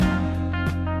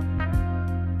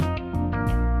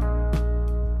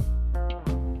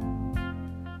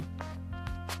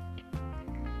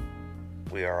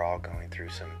we are all going through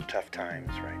some tough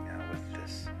times right now with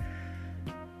this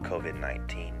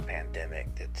COVID-19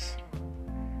 pandemic that's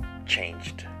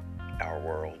changed our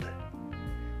world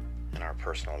and our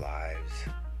personal lives.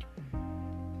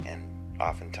 And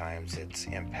oftentimes it's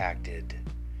impacted,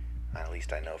 at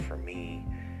least I know for me,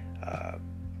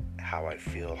 how I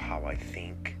feel, how I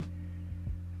think.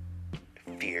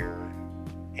 Fear,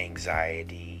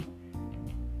 anxiety,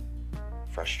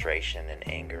 frustration, and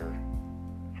anger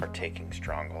are taking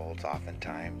strongholds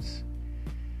oftentimes.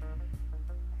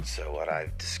 So what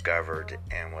I've discovered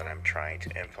and what I'm trying to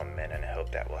implement, and I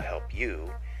hope that will help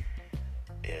you,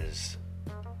 is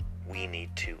we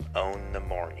need to own the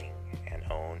morning and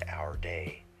own our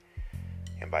day.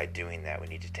 And by doing that, we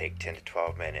need to take 10 to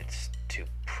 12 minutes to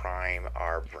prime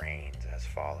our brains as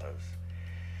follows.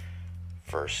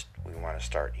 First, we want to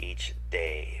start each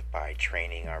day by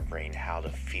training our brain how to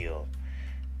feel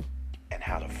and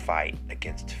how to fight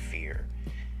against fear.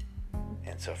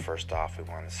 And so first off, we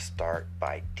want to start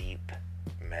by deep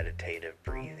meditative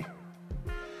breathing.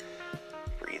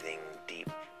 Breathing deep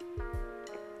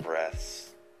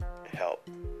breaths help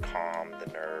calm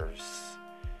the nerves,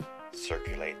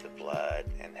 circulate the blood,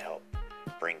 and help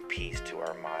bring peace to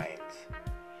our minds.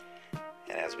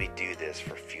 And as we do this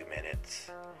for a few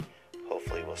minutes,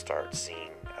 hopefully we'll start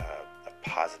seeing a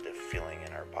positive feeling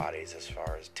in our bodies as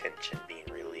far as tension being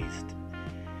released.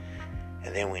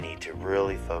 And then we need to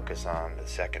really focus on the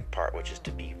second part, which is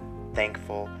to be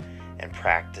thankful and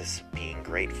practice being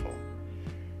grateful.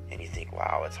 And you think,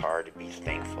 wow, it's hard to be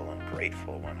thankful and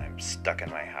grateful when I'm stuck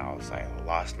in my house. I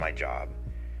lost my job,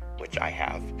 which I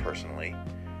have personally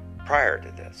prior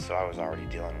to this. So I was already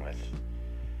dealing with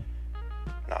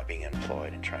not being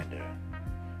employed and trying to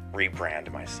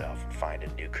rebrand myself and find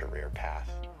a new career path,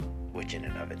 which in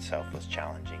and of itself was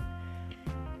challenging.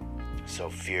 So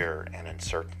fear and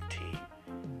uncertainty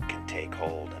can take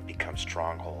hold and become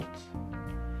strongholds.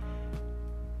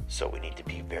 So we need to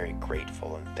be very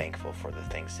grateful and thankful for the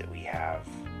things that we have.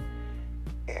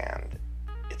 And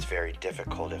it's very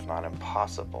difficult, if not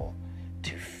impossible,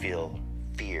 to feel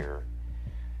fear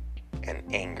and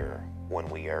anger when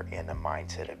we are in a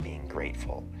mindset of being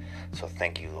grateful. So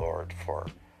thank you, Lord, for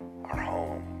our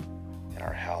home and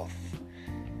our health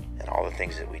and all the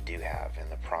things that we do have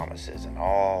and the promises and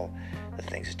all the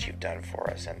things that you've done for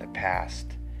us in the past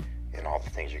and all the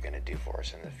things you're going to do for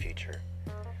us in the future.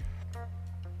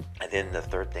 And then the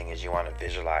third thing is you want to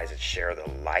visualize and share the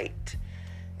light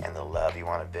and the love. You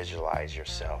want to visualize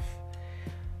yourself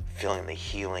feeling the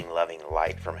healing, loving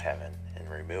light from heaven and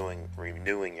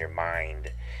renewing your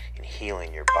mind and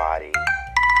healing your body.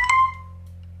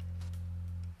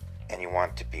 And you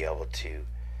want to be able to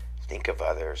think of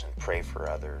others and pray for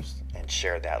others and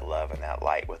share that love and that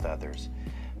light with others.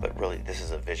 But really, this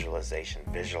is a visualization.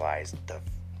 Visualize the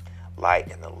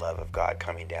light and the love of God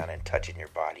coming down and touching your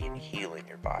body and healing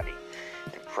your body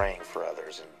and praying for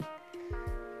others and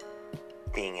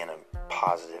being in a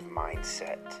positive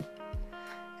mindset.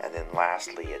 And then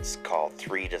lastly, it's called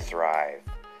 3 to Thrive.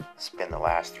 Spend the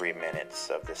last 3 minutes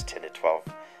of this 10 to 12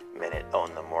 minute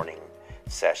Own the Morning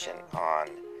session on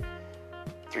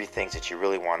 3 things that you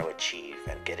really want to achieve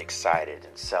and get excited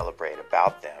and celebrate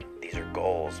about them. These are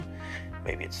goals.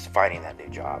 Maybe it's finding that new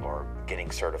job or getting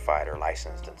certified or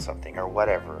licensed in something or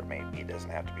whatever it may be. It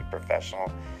doesn't have to be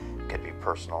professional. It could be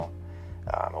personal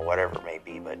or whatever it may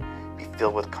be. But be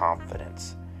filled with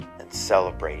confidence and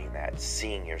celebrating that,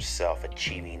 seeing yourself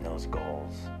achieving those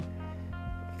goals.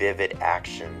 Vivid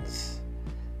actions,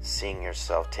 seeing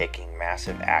yourself taking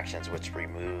massive actions, which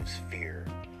removes fear.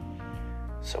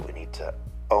 So we need to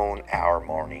own our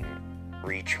morning,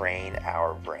 retrain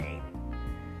our brain,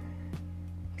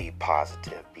 be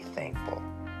positive, be thankful.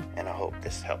 And I hope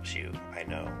this helps you. I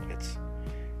know it's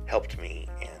helped me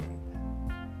in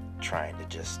trying to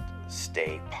just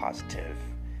stay positive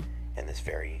in this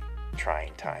very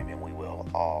trying time, and we will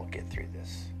all get through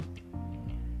this.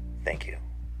 Thank you.